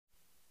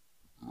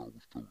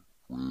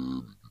friend, and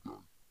you guys, I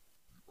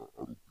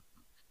don't think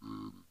you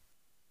understand,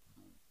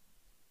 and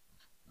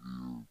it's weird.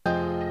 Oh,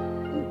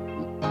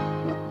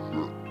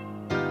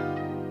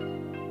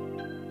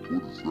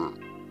 what is that?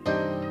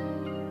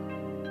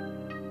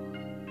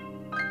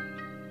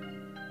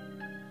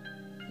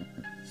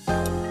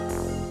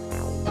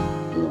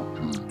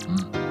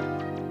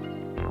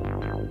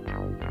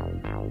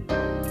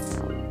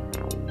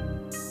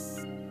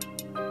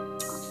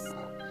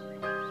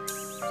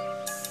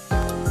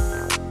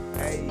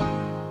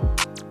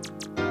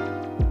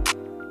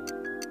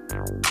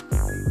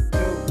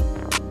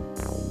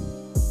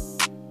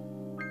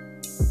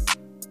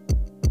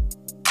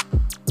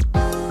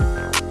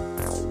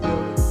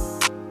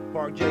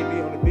 Park JB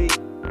on the beat.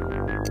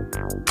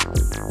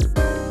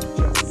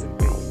 Justice and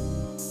peace.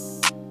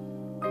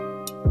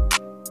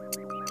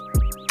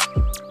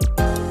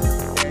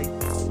 Okay.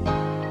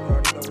 You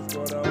already know what's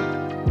going on.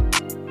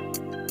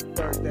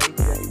 Thursday,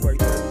 January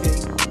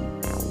 13th.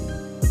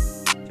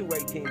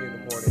 2:18 in the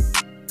morning.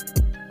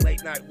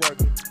 Late night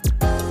working.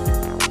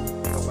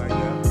 Nobody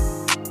up.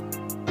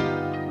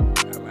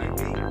 Not like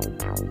me.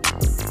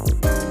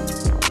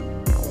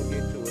 We'll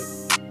get to it.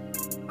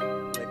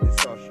 Let this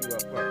sauce you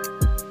up first.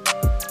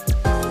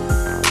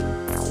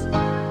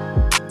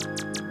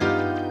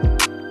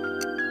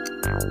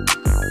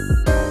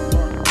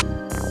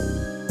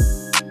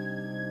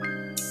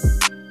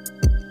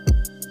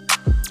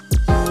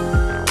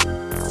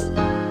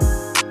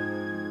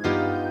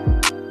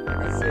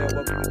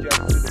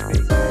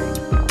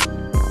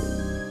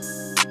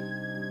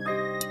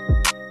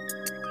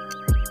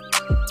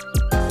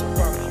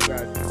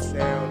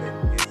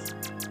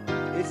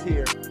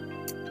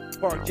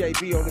 Park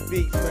JB on the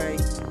beats, man.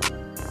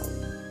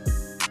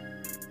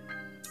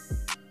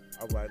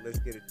 All right, let's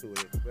get into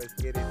it. Let's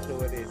get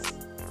into it.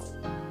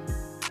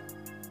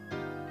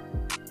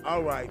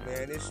 All right,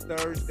 man. It's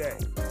Thursday,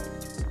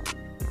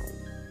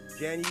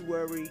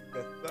 January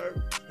the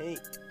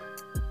 13th.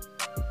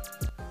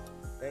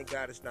 Thank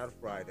God it's not a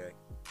Friday.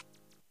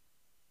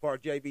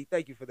 Park JB,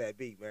 thank you for that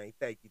beat, man.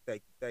 Thank you,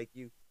 thank you, thank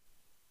you.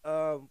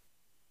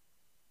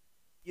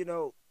 You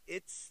know,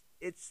 it's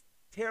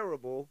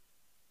terrible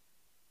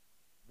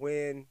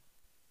when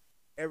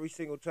every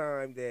single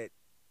time that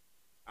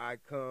I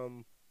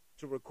come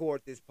to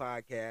record this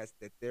podcast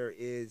that there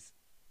is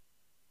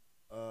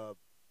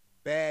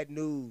bad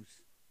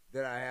news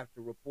that I have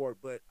to report.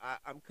 But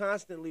I'm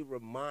constantly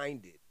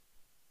reminded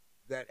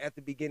that at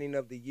the beginning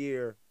of the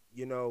year,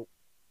 you know,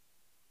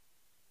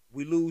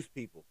 we lose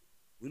people.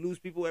 We lose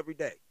people every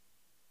day.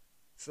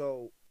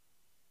 So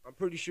I'm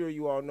pretty sure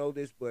you all know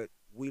this, but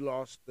we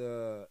lost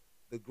the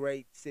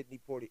great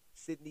Sidney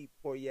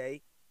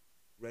Poitier.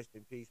 Rest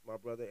in peace, my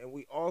brother. And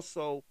we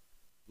also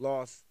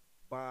lost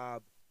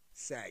Bob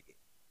Saget.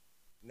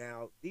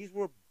 Now, these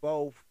were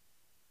both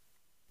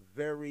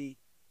very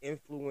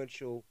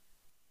influential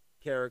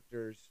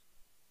characters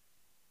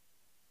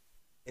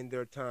in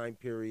their time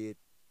period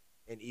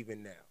and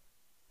even now.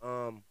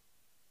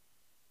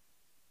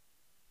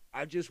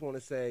 I just want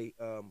to say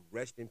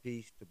rest in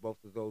peace to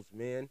both of those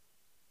men.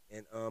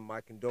 And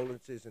my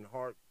condolences and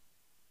heart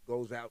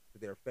goes out to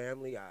their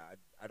family. I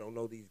don't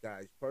know these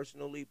guys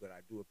personally, but I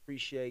do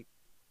appreciate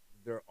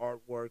their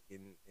artwork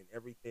and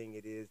everything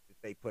it is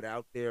that they put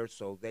out there.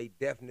 So they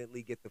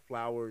definitely get the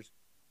flowers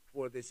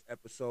for this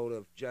episode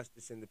of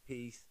Justice and the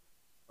Peace.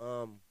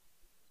 I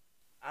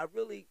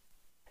really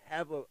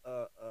have a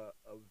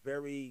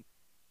very,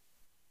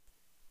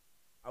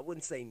 I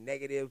wouldn't say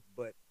negative,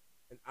 but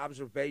an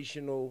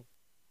observational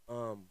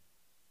kind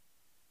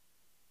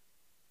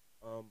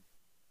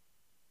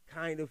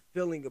of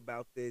feeling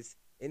about this.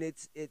 And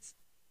it's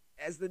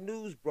as the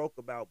news broke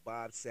about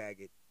Bob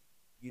Saget,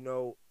 you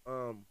know,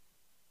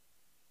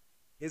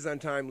 his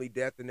untimely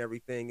death and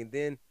everything, and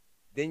then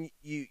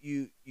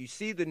you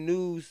see the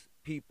news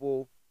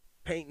people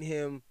painting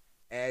him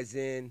as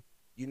in,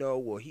 you know,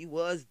 well, he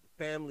was the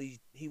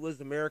family, he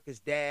was America's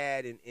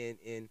dad,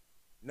 and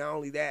not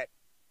only that,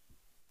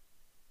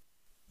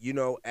 you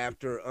know,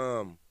 after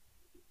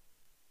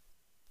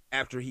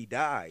he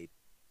died,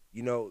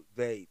 you know,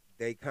 they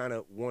kind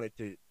of wanted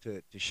to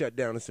shut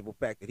down the simple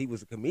fact that he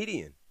was a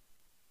comedian.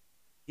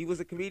 He was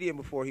a comedian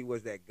before he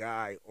was that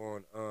guy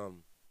on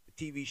the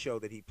TV show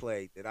that he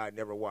played that I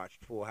never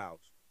watched, Full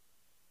House.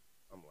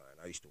 I'm lying.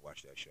 I used to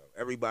watch that show.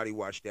 Everybody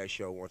watched that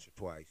show once or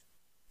twice.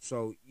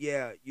 So,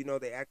 yeah, you know,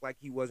 they act like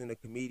he wasn't a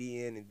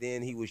comedian, and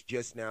then he was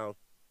just now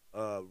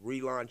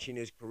relaunching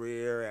his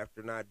career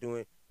after not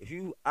doing.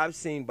 I've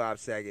seen Bob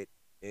Saget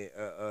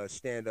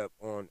stand up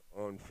on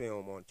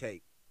film, on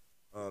tape.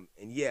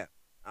 And, yeah,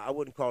 I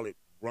wouldn't call it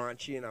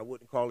raunchy, and I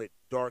wouldn't call it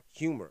dark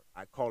humor.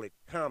 I call it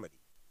comedy.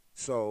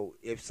 So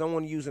if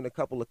someone using a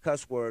couple of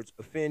cuss words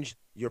offends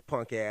your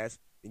punk ass,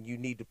 then you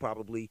need to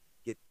probably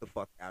get the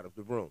fuck out of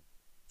the room.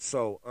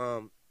 So,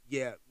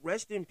 yeah,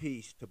 rest in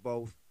peace to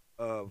both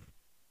of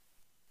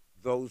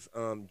those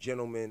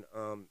gentlemen.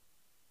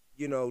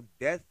 You know,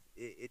 death,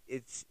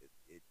 it's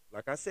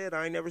like I said,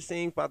 I ain't never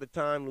seen Father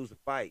Time lose a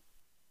fight.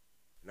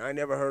 And I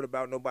never heard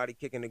about nobody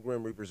kicking the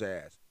Grim Reaper's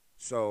ass.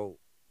 So,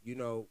 you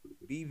know,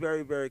 be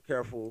very, very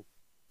careful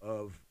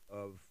of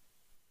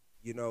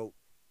you know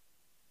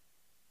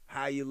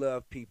how you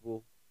love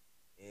people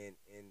and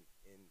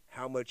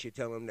how much you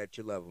tell them that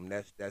you love them.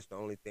 That's the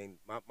only thing.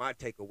 My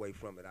takeaway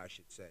from it, I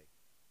should say.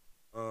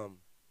 Um,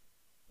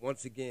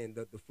 Once again,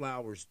 the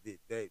flowers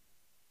that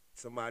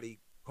somebody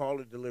call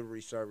a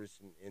delivery service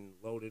and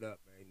load it up,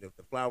 man.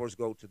 The flowers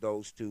go to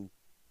those two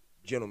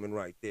gentlemen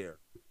right there,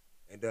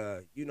 and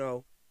you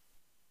know,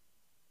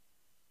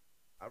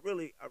 I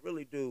really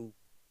do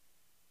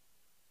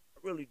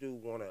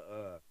want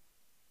to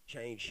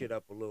change shit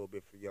up a little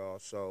bit for y'all.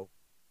 So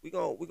we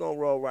gonna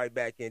roll right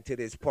back into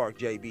this Park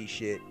JB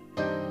shit,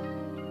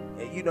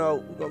 and you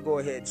know, we're gonna go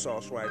ahead and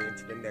sauce right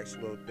into the next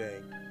little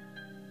thing.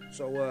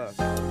 So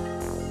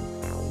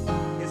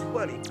it's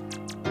funny,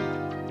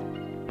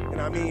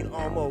 and I mean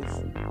almost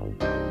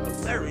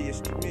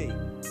hilarious to me,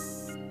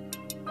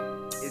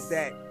 is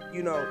that,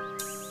 you know,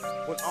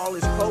 when all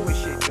this COVID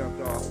shit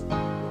jumped off,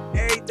 when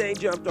everything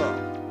jumped off,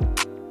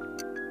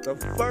 the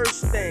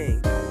first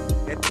thing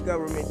that the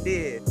government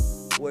did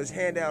was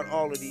hand out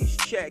all of these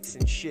checks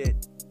and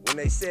shit when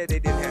they said they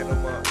didn't have no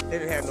money. They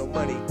didn't have no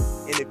money.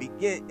 Just to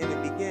begin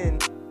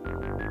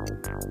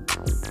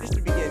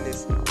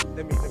this,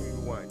 let me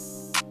rewind.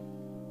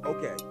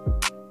 Okay,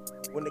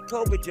 when the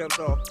COVID jumped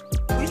off,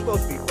 we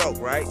supposed to be broke,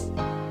 right?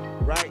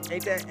 Right?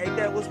 Ain't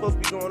that what's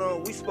supposed to be going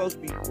on? We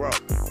supposed to be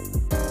broke.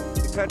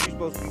 The country's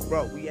supposed to be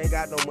broke. We ain't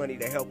got no money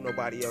to help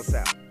nobody else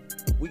out.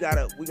 We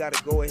gotta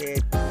go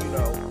ahead, you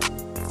know,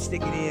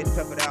 stick it in,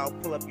 tough it out,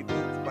 pull up your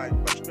boots by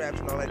straps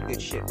and all that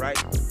good shit, right?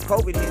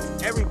 COVID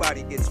hits,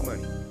 everybody gets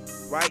money,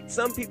 right?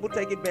 Some people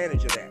take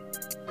advantage of that,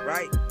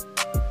 right?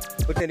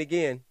 But then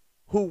again,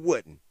 who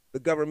wouldn't? The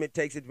government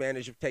takes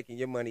advantage of taking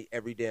your money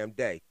every damn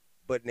day.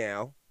 But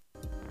now,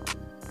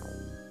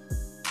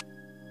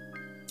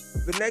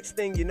 the next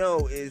thing you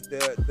know is the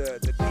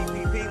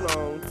PPP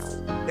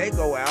loans, they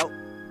go out,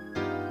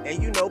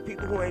 and you know,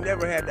 people who ain't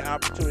never had the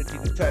opportunity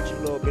to touch a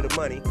little bit of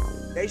money,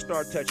 they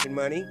start touching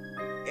money,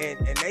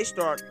 and they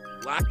start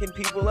locking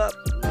people up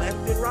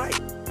left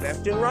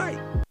and right,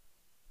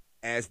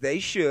 as they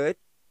should.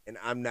 And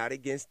I'm not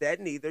against that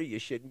neither. You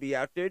shouldn't be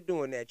out there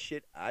doing that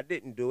shit. I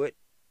didn't do it.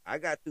 I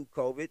got through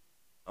COVID.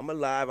 I'm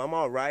alive. I'm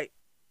all right.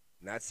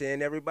 Not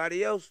saying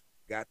everybody else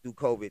got through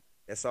COVID.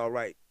 That's all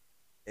right,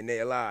 and they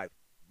alive.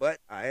 But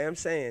I am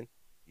saying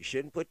you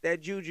shouldn't put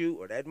that juju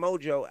or that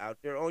mojo out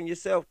there on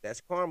yourself.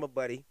 That's karma,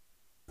 buddy.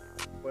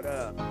 But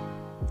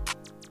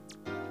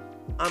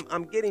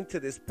I'm getting to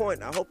this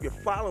point. I hope you're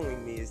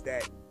following me. Is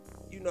that,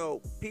 you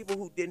know, people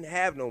who didn't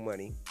have no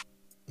money,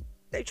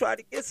 they tried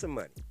to get some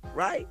money,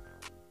 right?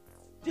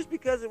 Just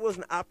because it was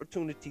an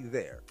opportunity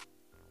there.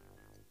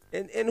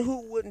 And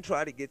who wouldn't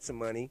try to get some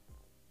money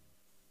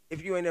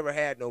if you ain't never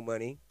had no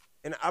money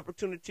and the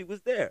opportunity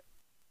was there?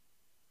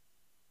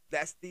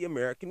 That's the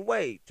American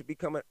way, to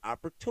become an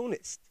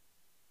opportunist.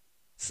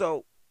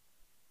 So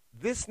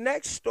this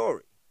next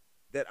story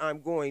that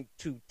I'm going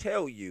to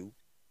tell you,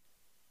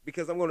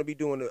 because I'm going to be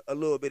doing a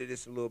little bit of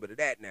this, a little bit of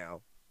that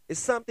now, is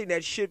something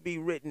that should be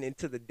written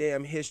into the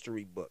damn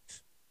history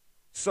books.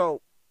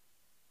 So,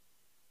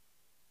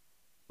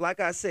 like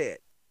I said,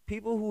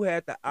 people who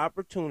had the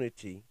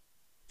opportunity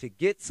to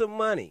get some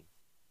money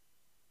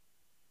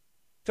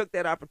took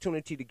that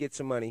opportunity to get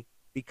some money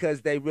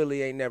because they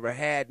really ain't never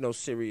had no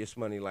serious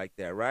money like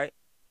that, right?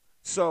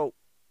 So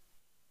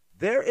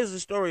there is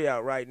a story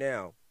out right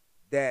now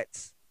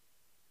that's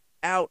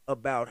out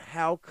about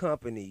how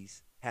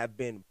companies have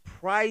been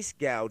price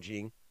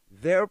gouging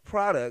their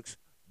products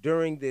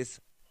during this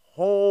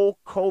whole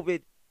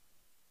COVID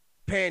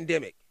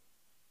pandemic,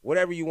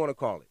 whatever you want to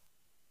call it.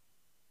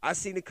 I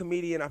seen a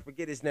comedian, I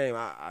forget his name.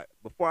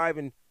 Before I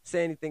even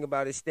say anything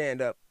about his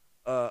stand-up,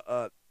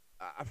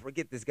 I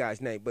forget this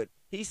guy's name, but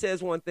he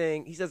says one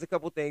thing, he says a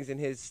couple things in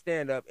his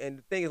stand-up, and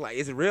the thing is, like,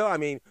 is it real? I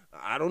mean,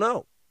 I don't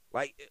know.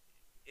 Like,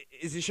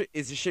 is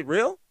this shit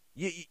real?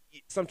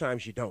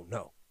 Sometimes you don't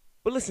know.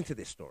 But listen to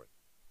this story.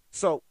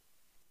 So,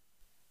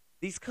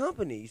 these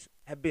companies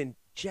have been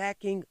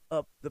jacking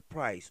up the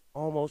price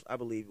almost, I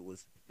believe it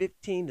was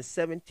 15 to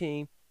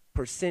 17%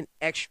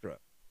 extra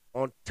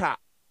on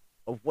top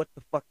of what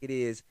the fuck it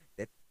is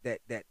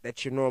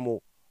that your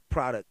normal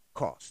product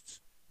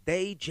costs.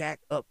 They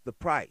jack up the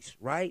price,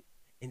 right?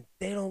 And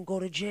they don't go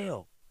to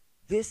jail.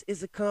 This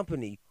is a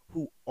company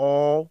who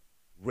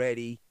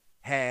already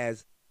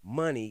has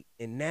money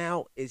and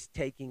now is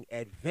taking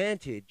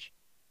advantage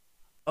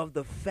of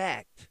the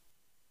fact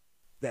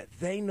that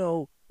they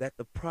know that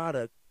the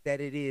product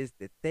that it is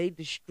that they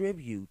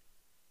distribute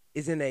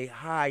is in a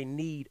high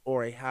need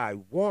or a high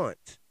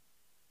want.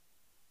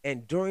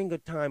 And during a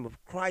time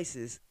of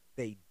crisis,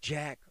 they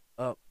jack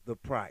up the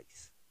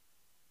price.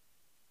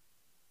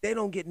 They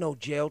don't get no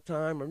jail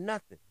time or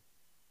nothing.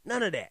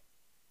 None of that.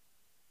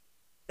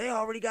 They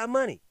already got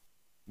money.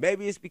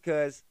 Maybe it's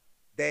because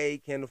they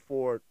can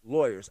afford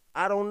lawyers.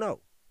 I don't know.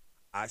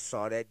 I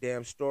saw that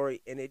damn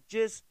story and it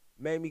just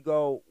made me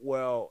go,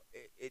 well,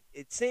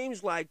 it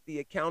seems like the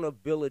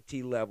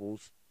accountability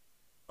levels,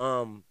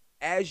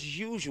 as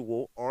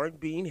usual, aren't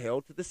being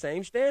held to the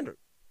same standard.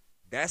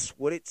 That's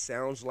what it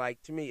sounds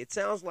like to me. It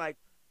sounds like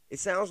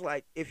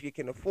if you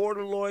can afford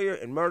a lawyer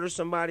and murder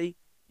somebody,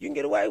 you can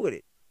get away with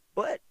it.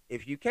 But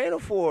if you can't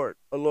afford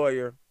a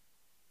lawyer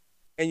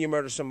and you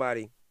murder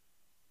somebody,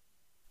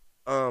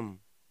 um,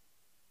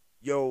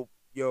 your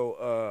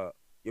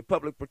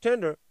public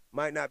pretender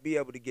might not be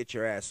able to get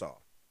your ass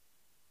off.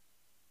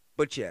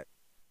 But yet,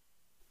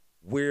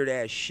 weird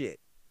ass shit.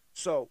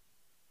 So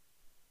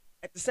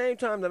at the same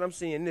time that I'm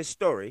seeing this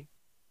story,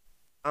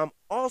 I'm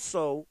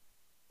also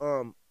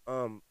um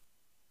um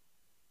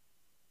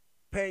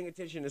paying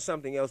attention to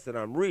something else that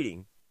I'm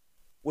reading,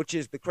 which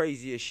is the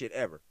craziest shit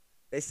ever.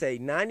 They say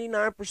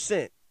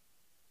 99%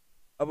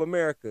 of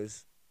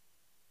Americans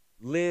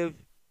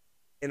live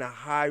in a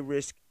high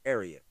risk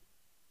area.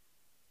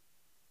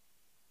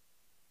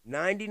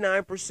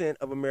 99%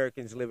 of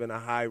Americans live in a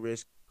high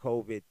risk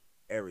COVID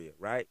area,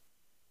 right?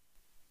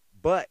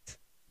 But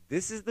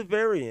this is the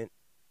variant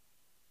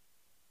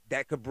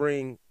that could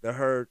bring the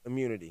herd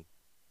immunity.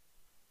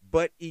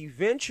 But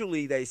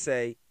eventually, they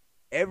say,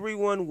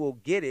 everyone will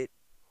get it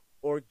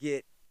or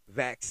get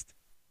vaxxed,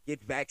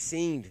 get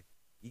vaccinated.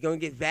 You're going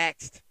to get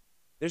vaxxed.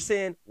 They're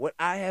saying what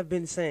I have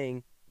been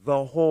saying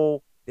the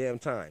whole damn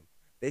time.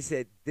 They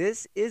said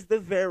this is the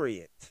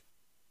variant.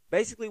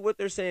 Basically, what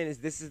they're saying is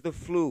this is the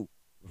flu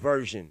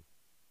version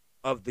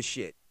of the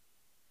shit.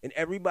 And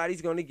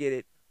everybody's going to get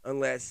it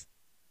unless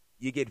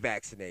you get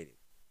vaccinated.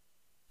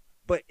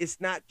 But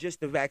it's not just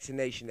the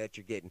vaccination that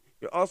you're getting.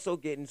 You're also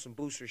getting some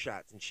booster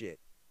shots and shit.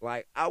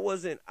 Like I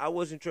wasn't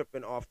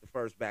tripping off the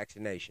first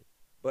vaccination.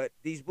 But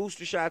these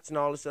booster shots and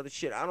all this other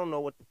shit, I don't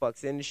know what the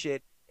fuck's in the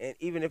shit. And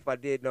even if I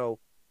did know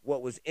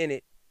what was in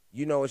it,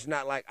 it's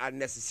not like I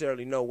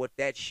necessarily know what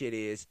that shit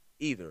is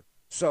either.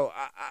 So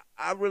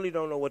I really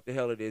don't know what the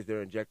hell it is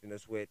they're injecting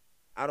us with.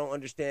 I don't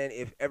understand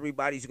if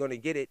everybody's going to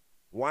get it.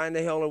 Why in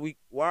the hell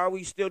are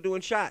we still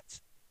doing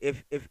shots?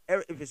 If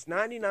it's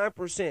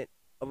 99%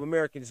 of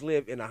Americans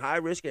live in a high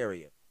risk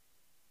area,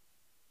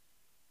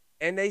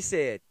 and they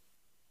said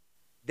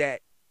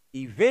that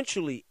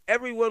eventually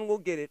everyone will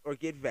get it or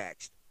get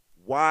vaxxed,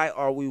 why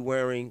are we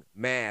wearing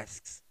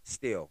masks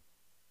still?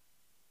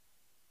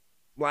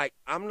 Like,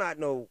 I'm not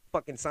no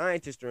fucking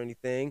scientist or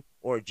anything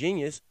or a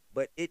genius,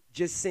 but it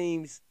just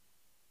seems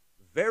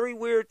very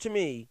weird to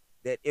me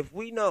that if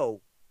we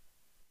know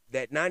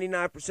that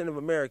 99% of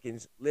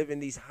Americans live in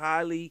these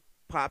highly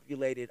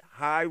populated,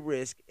 high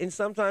risk, and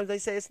sometimes they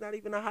say it's not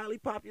even a highly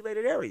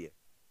populated area,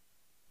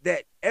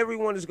 that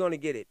everyone is going to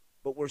get it,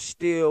 but we're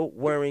still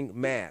wearing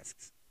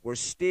masks. We're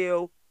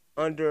still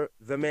under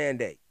the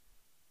mandate.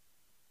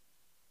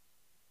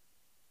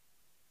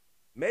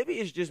 Maybe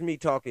it's just me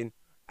talking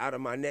out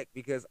of my neck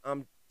because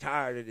I'm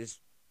tired of this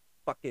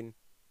fucking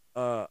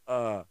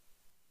COVID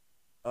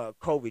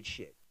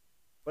shit.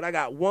 But I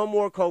got one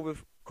more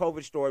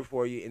COVID story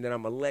for you, and then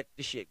I'm gonna let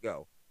the shit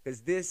go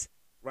because this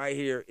right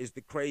here is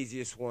the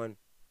craziest one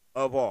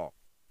of all.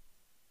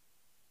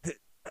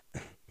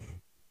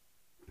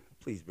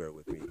 Please bear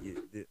with me.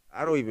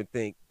 I don't even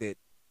think that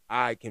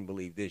I can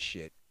believe this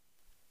shit.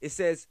 It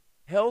says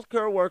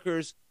healthcare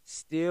workers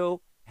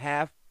still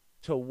have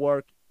to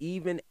work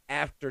even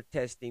after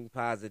testing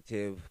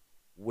positive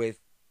with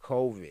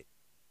COVID.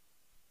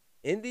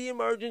 In the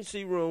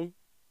emergency room,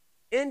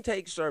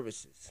 intake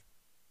services.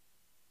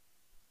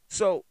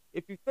 So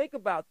if you think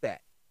about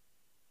that,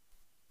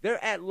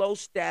 they're at low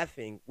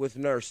staffing with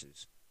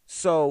nurses.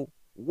 So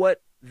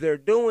what they're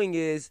doing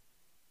is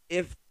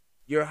if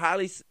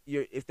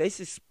they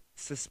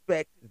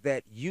suspect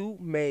that you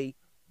may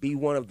be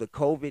one of the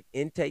COVID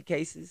intake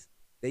cases,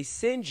 they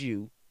send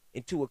you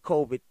into a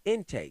COVID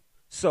intake.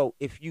 So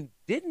if you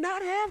did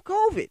not have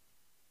COVID,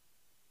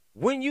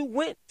 when you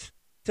went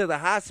to the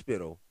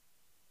hospital,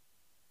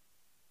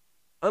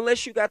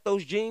 unless you got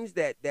those genes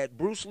that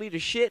Bruce Lee the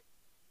shit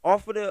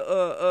off of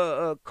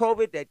the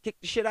COVID that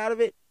kicked the shit out of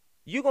it,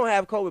 you're going to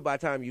have COVID by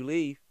the time you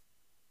leave.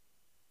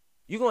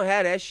 You're going to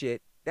have that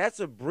shit. That's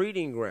a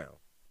breeding ground.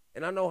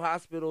 And I know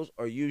hospitals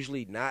are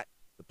usually not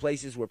the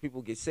places where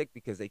people get sick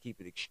because they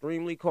keep it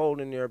extremely cold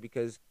in there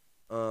because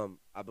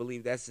I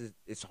believe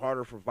it's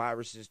harder for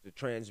viruses to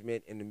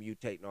transmit and to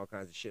mutate and all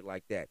kinds of shit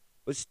like that.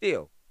 But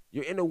still,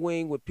 you're in a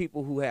wing with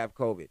people who have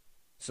COVID.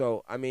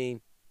 So, I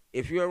mean,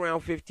 if you're around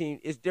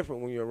 15, it's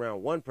different when you're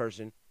around one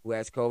person who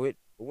has COVID.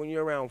 But when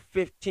you're around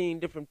 15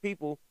 different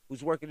people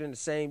who's working in the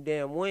same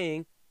damn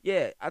wing,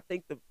 yeah, I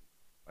think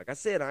like I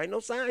said, I ain't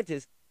no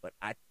scientist, but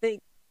I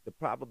think the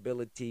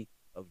probability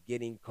of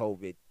getting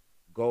COVID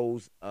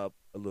goes up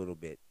a little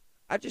bit.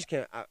 I just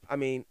can't.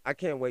 I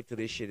can't wait till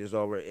this shit is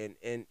over.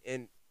 And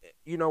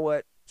you know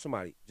what?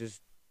 Somebody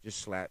just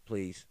slap,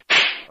 please.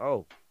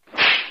 Oh,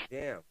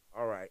 damn.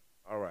 All right.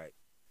 All right.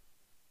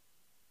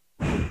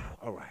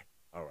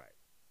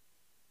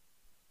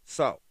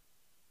 So,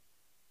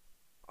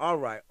 all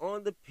right.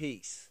 On the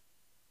piece.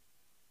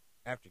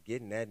 After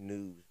getting that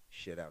news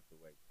shit out the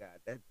way, God,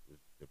 that was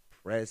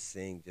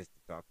depressing just to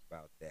talk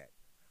about that.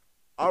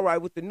 All right,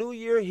 with the new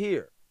year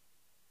here,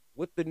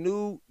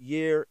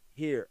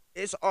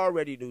 it's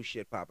already new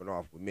shit popping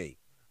off with me.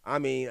 I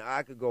mean,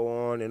 I could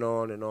go on and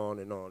on and on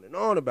and on and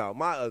on about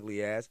my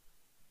ugly ass,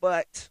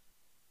 but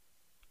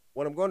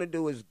what I'm going to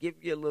do is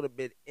give you a little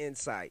bit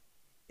insight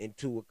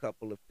into a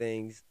couple of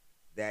things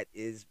that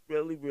is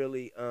really,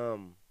 really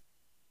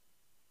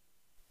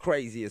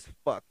crazy as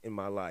fuck in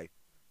my life.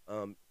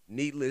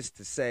 Needless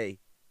to say,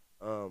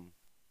 um,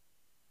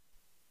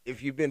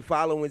 if you've been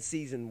following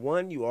season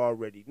one, you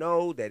already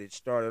know that it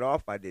started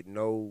off. I didn't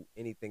know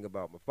anything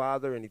about my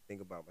father,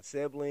 anything about my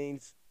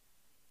siblings.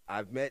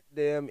 I've met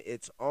them.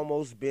 It's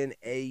almost been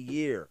a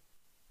year,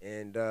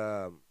 and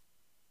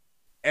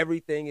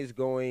everything is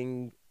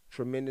going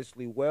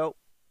tremendously well.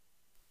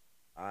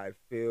 I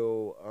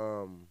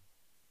feel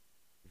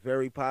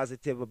very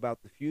positive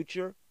about the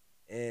future,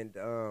 and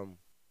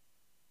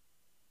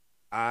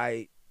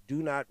I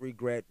do not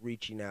regret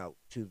reaching out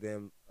to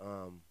them.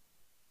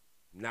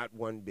 Not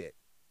one bit,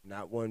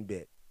 not one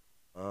bit.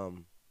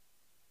 Um,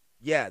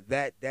 yeah,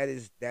 that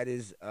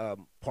is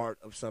part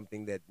of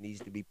something that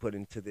needs to be put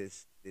into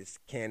this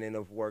canon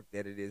of work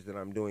that it is that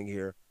I'm doing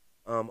here.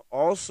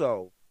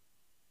 Also,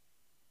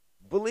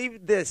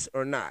 believe this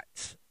or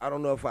not, I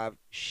don't know if I've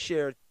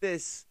shared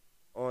this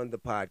on the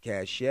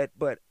podcast yet,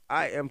 but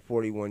I am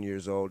 41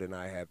 years old and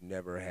I have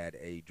never had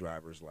a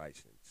driver's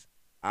license.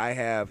 I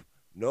have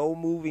no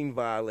moving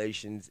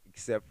violations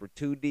except for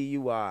two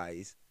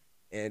DUIs.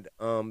 And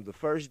the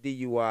first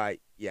DUI,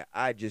 yeah,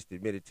 I just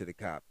admitted to the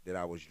cop that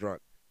I was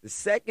drunk. The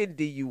second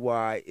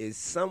DUI is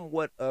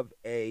somewhat of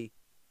a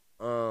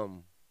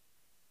um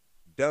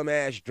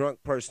dumbass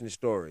drunk person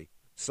story.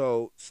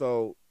 So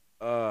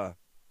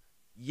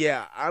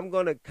yeah, I'm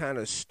gonna kind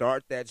of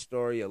start that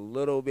story a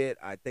little bit.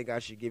 I think I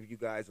should give you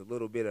guys a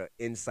little bit of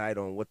insight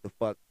on what the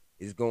fuck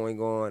is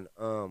going on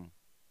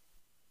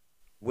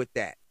with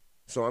that.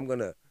 So I'm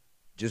gonna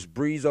just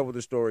breeze over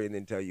the story and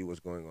then tell you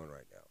what's going on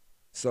right now.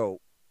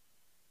 So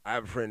I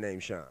have a friend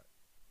named Sean.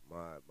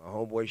 My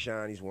homeboy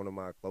Sean, he's one of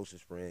my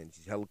closest friends.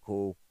 He's hella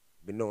cool.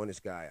 Been knowing this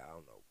guy, I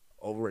don't know,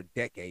 over a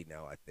decade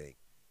now, I think.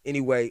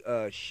 Anyway,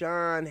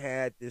 Sean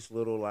had this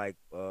little like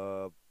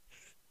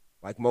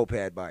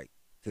moped bike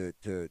to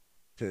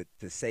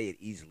say it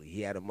easily.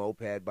 He had a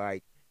moped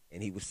bike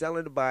and he was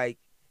selling the bike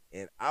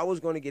and I was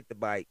gonna get the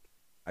bike.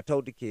 I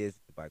told the kids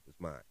the bike was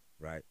mine,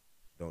 right?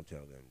 Don't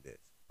tell them this.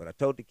 But I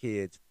told the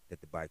kids that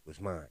the bike was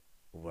mine.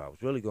 But what I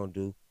was really gonna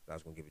do, I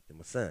was gonna give it to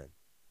my son.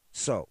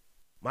 So,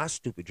 my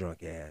stupid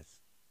drunk ass,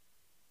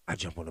 I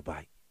jump on the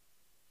bike.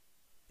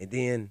 And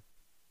then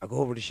I go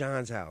over to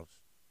Sean's house.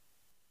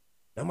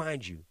 Now,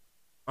 mind you,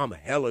 I'm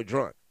hella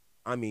drunk.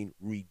 I mean,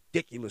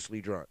 ridiculously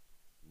drunk.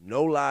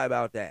 No lie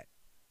about that.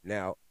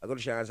 Now, I go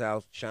to Sean's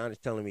house. Sean is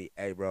telling me,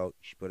 hey, bro, you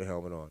should put a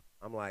helmet on.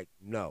 I'm like,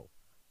 no.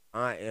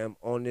 I am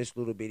on this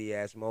little bitty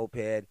ass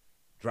moped,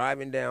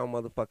 driving down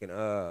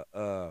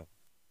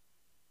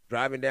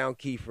driving down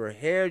Kiefer,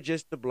 hair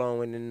just a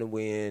blowing in the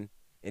wind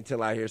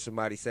until I hear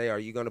somebody say, are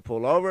you going to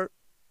pull over?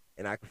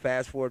 And I can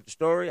fast forward the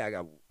story. I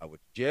went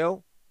to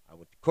jail. I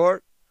went to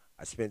court.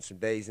 I spent some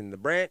days in the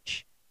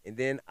branch. And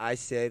then I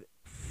said,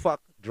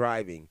 fuck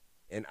driving.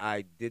 And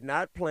I did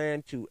not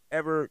plan to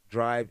ever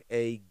drive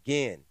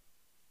again.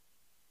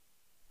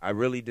 I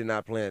really did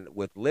not plan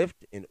with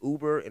Lyft and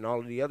Uber and all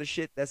of the other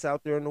shit that's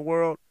out there in the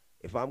world.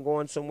 If I'm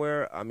going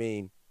somewhere, I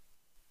mean,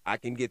 I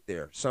can get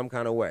there some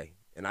kind of way.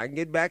 And I can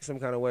get back some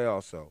kind of way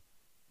also.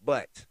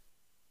 But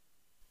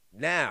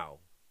now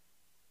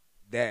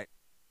that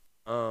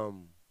the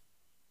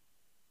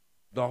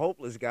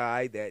hopeless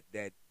guy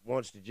that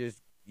wants to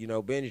just,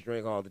 binge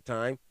drink all the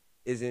time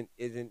isn't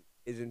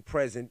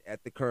present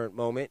at the current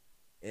moment,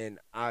 and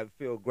I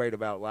feel great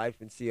about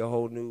life and see a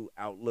whole new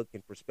outlook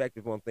and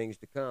perspective on things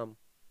to come.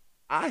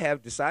 I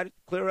have decided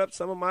to clear up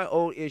some of my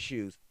old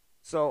issues.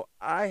 So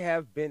I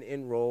have been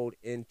enrolled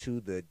into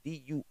the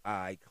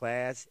DUI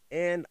class,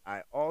 and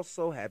I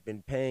also have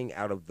been paying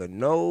out of the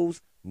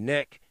nose,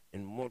 neck,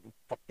 and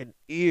motherfucking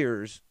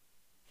ears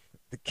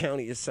the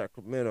County of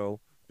Sacramento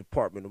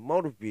Department of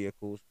Motor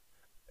Vehicles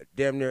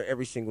damn near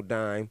every single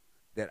dime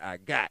that I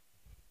got.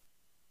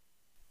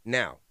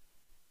 Now,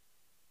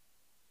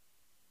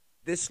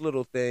 this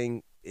little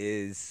thing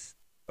is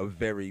a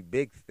very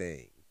big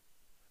thing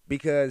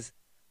because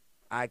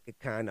I could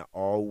kind of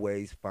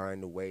always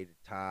find a way to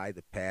tie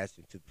the past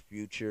into the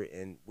future.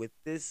 And with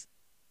this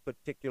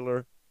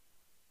particular,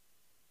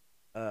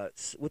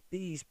 with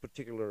these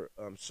particular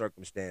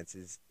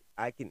circumstances,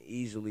 I can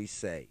easily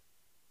say,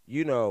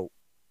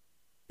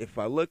 if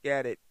I look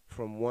at it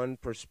from one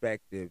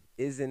perspective,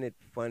 isn't it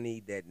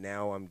funny that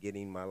now I'm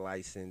getting my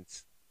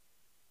license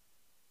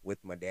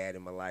with my dad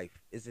in my life?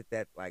 Isn't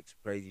that like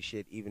crazy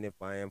shit? Even if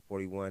I am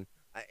 41,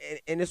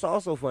 and it's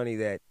also funny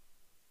that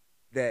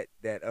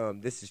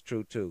this is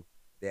true too.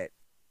 That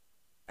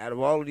out of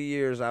all of the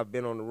years I've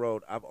been on the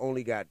road, I've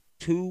only got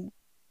two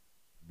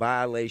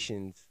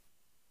violations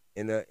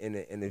in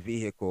the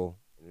vehicle.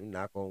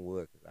 Knock on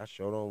wood, 'cause I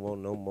sure don't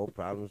want no more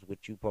problems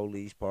with you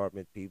police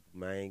department people,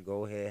 man.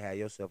 Go ahead, have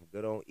yourself a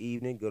good old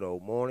evening, good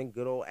old morning,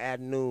 good old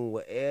afternoon,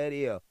 whatever it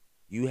is.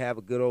 You have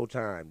a good old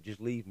time. Just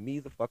leave me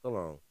the fuck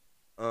alone.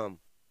 Um,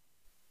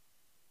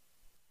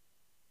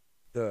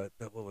 the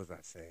what was I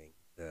saying?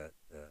 The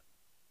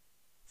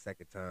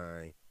second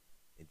time,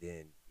 and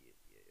then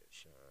yeah,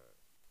 Sean.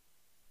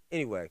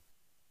 Anyway,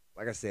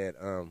 like I said,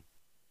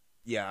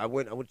 yeah, I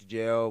went to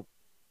jail,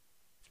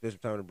 spent some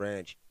time in the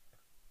branch.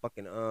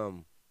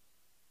 Fucking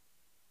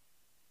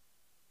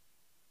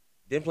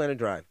didn't plan to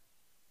drive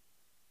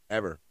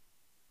ever.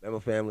 Met my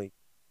family.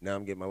 Now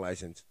I'm getting my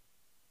license.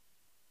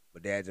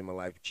 My dad's in my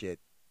life. Shit,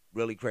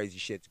 really crazy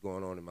shit's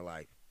going on in my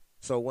life.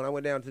 So when I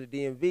went down to the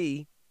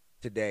DMV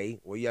today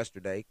or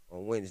yesterday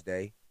on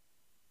Wednesday,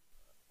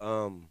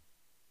 um,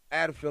 I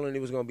had a feeling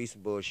it was gonna be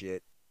some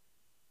bullshit,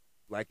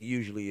 like it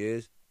usually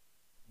is.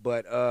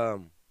 But I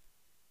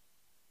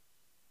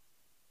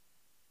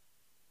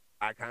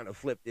kind of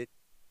flipped it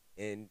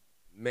and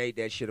made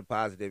that shit a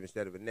positive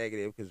instead of a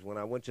negative. Because when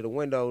I went to the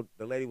window,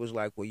 the lady was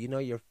like, "Well, you know,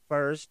 your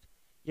first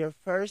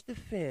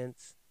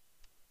offense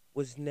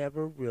was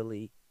never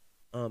really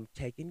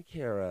taken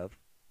care of.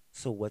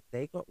 So what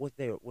they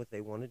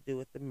want to do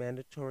with the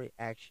mandatory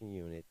action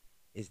unit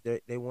is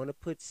they want to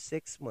put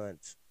 6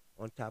 months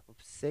on top of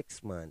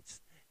 6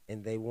 months,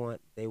 and they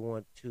want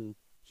to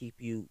keep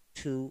you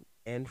to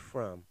and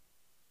from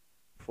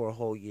for a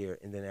whole year,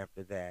 and then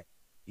after that,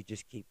 you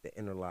just keep the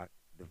interlock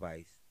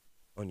device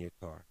on your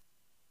car."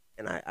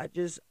 And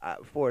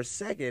for a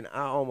second,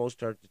 I almost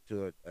turned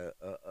into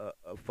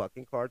a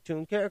fucking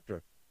cartoon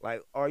character.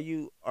 Like, are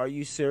you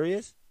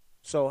serious?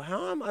 So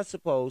how am I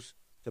supposed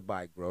to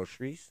buy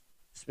groceries,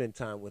 spend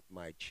time with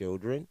my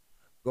children,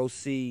 go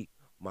see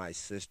my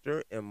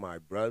sister and my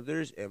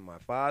brothers and my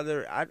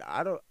father?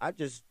 I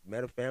just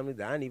met a family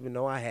that I didn't even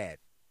know I had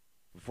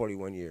for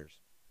 41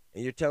 years.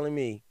 And you're telling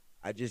me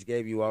I just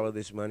gave you all of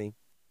this money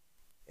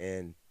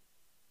and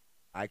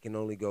I can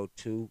only go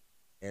to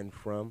and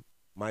from.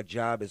 My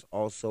job is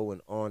also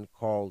an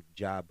on-call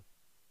job.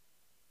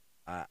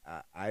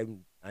 I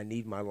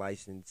need my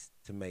license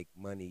to make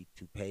money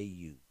to pay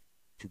you,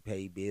 to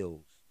pay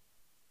bills.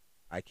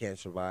 I can't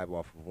survive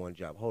off of one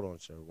job. Hold on,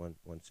 sir. One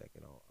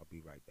second. I'll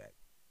be right back.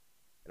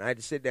 And I had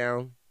to sit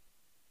down,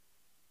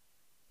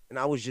 and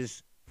I was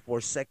just for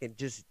a second,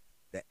 just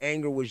the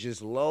anger was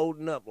just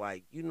loading up.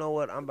 Like, you know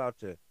what? I'm about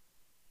to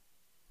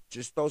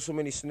just throw so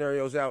many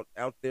scenarios out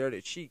there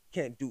that she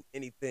can't do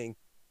anything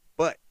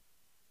but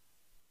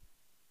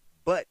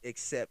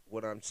accept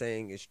what I'm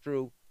saying is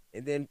true.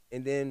 And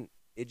then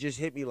it just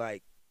hit me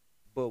like,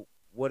 but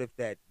what if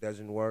that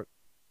doesn't work?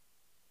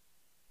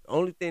 The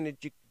only thing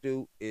that you can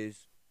do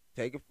is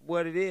take it for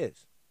what it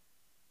is.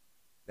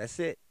 That's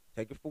it.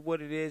 Take it for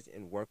what it is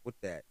and work with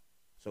that.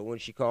 So when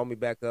she called me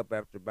back up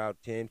after about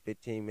 10,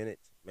 15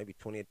 minutes, maybe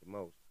 20 at the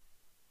most,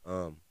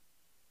 um,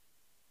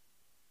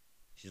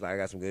 she's like, "I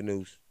got some good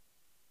news.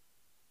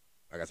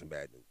 I got some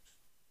bad news.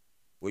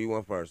 What do you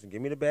want first?" And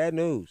give me the bad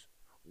news.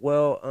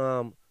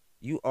 Well,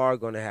 you are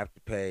going to have to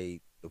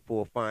pay the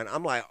full fine.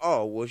 I'm like,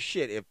 oh, well,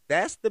 shit. If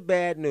that's the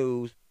bad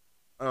news,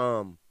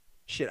 um,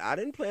 shit, I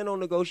didn't plan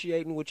on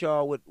negotiating with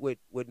y'all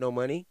with no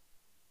money.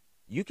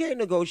 You can't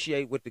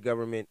negotiate with the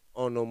government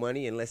on no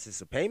money unless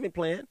it's a payment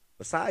plan.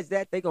 Besides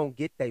that, they gonna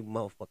get their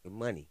motherfucking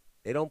money.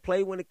 They don't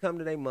play when it come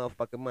to their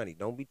motherfucking money.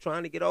 Don't be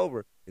trying to get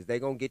over, cause they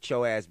gonna get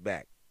your ass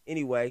back.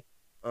 Anyway,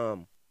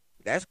 um,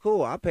 that's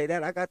cool. I'll pay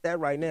that. I got that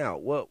right now.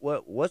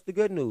 What's the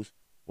good news?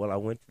 Well, I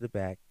went to the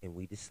back and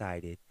we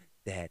decided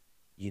that,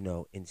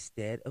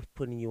 instead of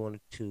putting you on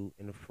a to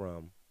and a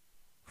from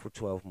for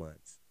 12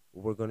 months,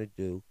 what we're gonna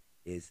do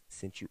is,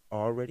 since you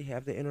already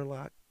have the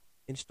interlock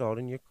installed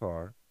in your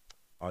car,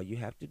 all you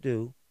have to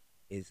do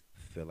is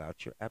fill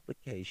out your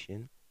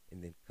application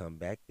and then come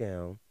back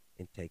down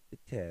and take the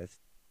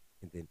test.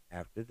 And then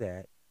after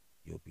that,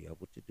 you could be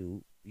able to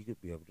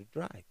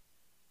drive.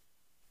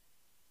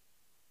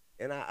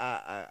 And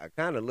I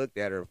kind of looked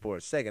at her for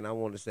a second. I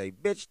wanted to say,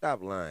 "Bitch,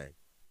 stop lying."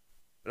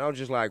 And I was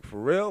just like,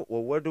 "For real?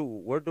 Well,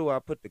 where do I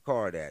put the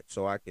card at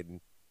so I can?"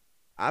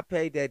 I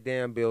paid that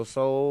damn bill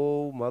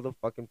so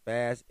motherfucking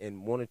fast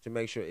and wanted to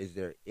make sure. Is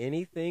there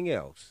anything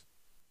else?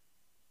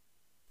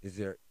 Is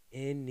there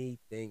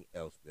anything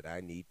else that I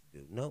need to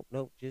do? No,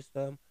 no, just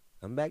come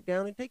back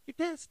down and take your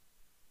test.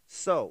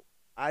 So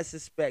I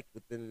suspect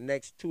within the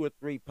next 2 or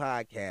 3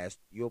 podcasts,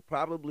 you'll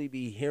probably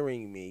be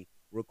hearing me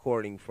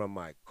recording from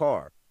my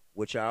car,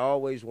 which I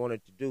always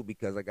wanted to do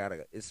because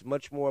it's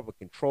much more of a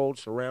controlled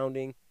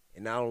surrounding.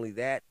 And not only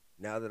that,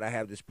 now that I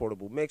have this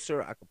portable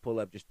mixer, I can pull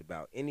up just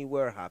about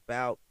anywhere, hop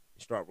out,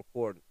 and start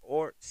recording,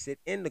 or sit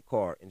in the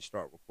car and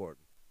start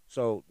recording.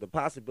 So the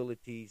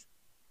possibilities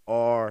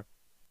are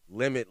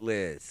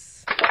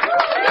limitless.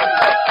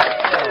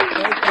 Oh,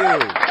 thank you.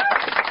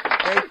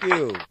 Thank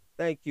you.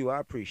 Thank you. I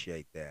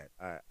appreciate that.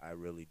 I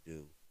really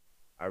do.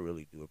 I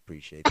really do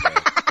appreciate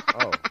that.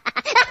 Oh,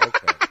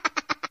 okay.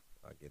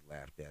 I get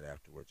laughed at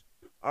afterwards.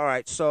 All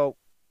right, so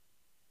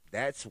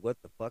that's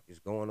what the fuck is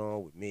going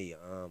on with me.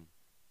 I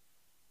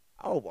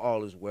hope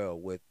all is well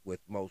with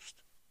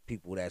most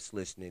people that's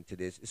listening to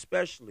this,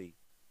 especially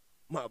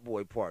my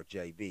boy Park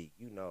JB.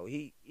 He's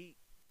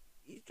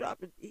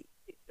dropping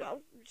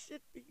some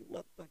shit for you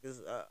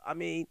motherfuckers. I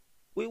mean,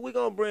 we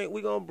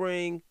gonna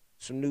bring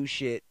some new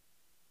shit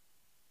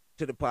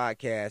to the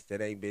podcast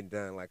that ain't been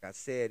done. Like I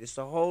said, it's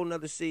a whole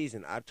nother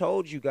season. I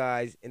told you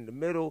guys in the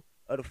middle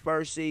of the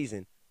first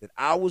season that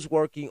I was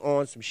working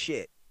on some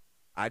shit.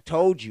 I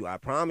told you, I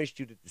promised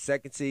you that the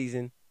second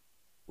season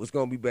was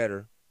going to be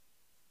better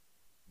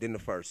than the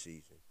first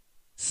season.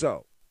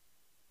 So,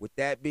 with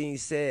that being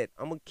said,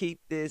 I'm going to keep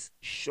this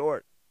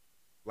short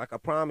like I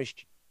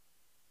promised you.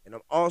 And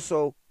I'm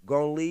also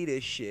going to leave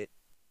this shit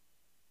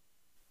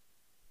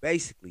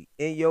basically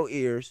in your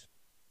ears,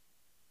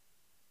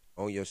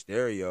 on your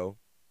stereo,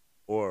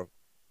 or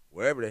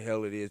wherever the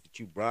hell it is that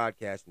you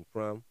broadcasting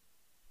from,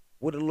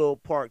 with a little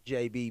Park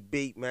JB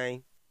beat,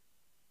 man.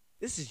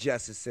 This is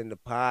Justice in the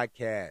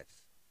Podcast.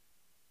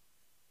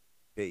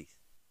 Peace.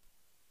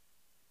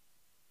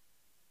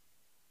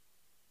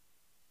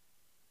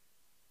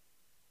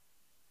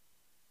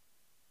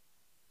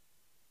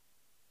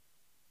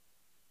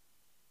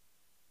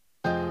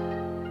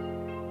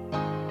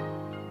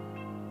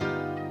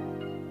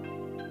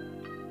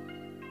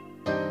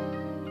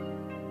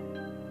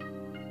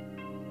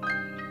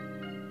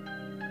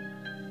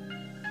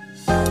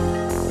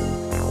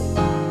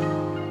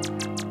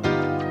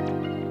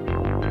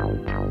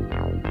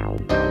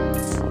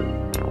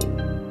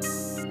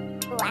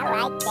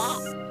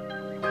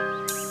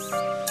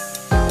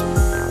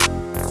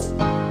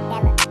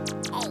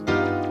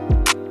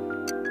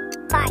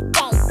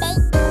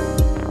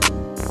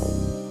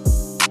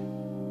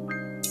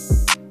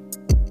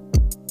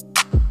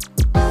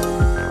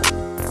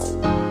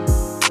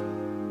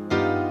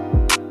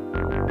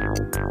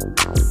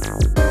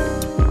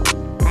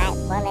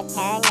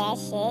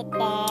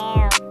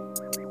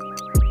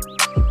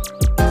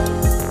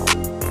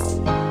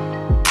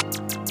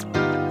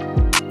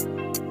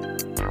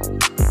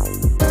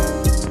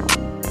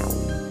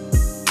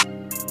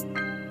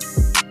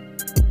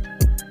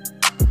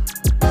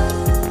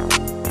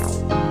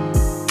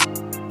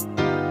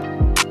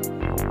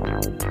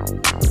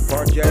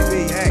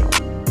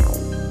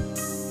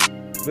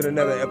 Been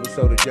another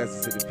episode of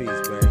Justice of the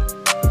Peace, man.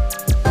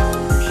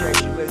 Appreciate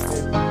you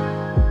listening.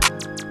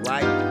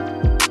 Like,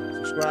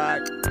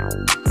 subscribe,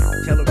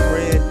 tell a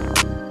friend.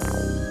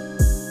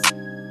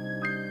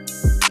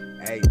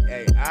 Hey,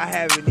 I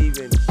haven't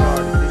even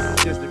started. This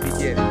is just the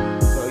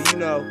beginning. So, you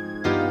know,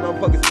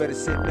 motherfuckers better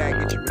sit back,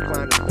 get your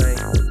recliner thing.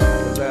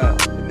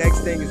 Because the next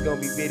thing is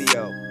going to be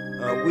video.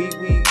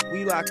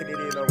 We locking it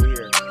in over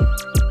here.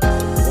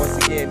 Once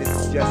again, this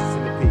is Justice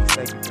in the Peace.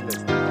 Thank you for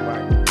listening. All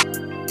right.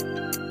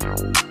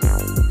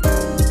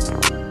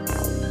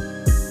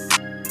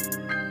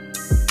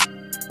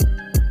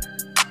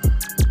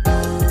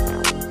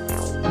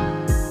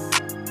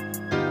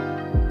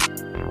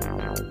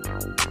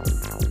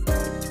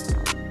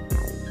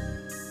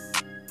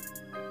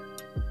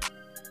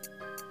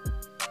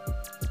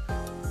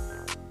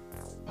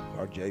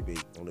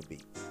 RJB on the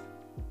beats.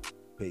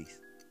 Peace.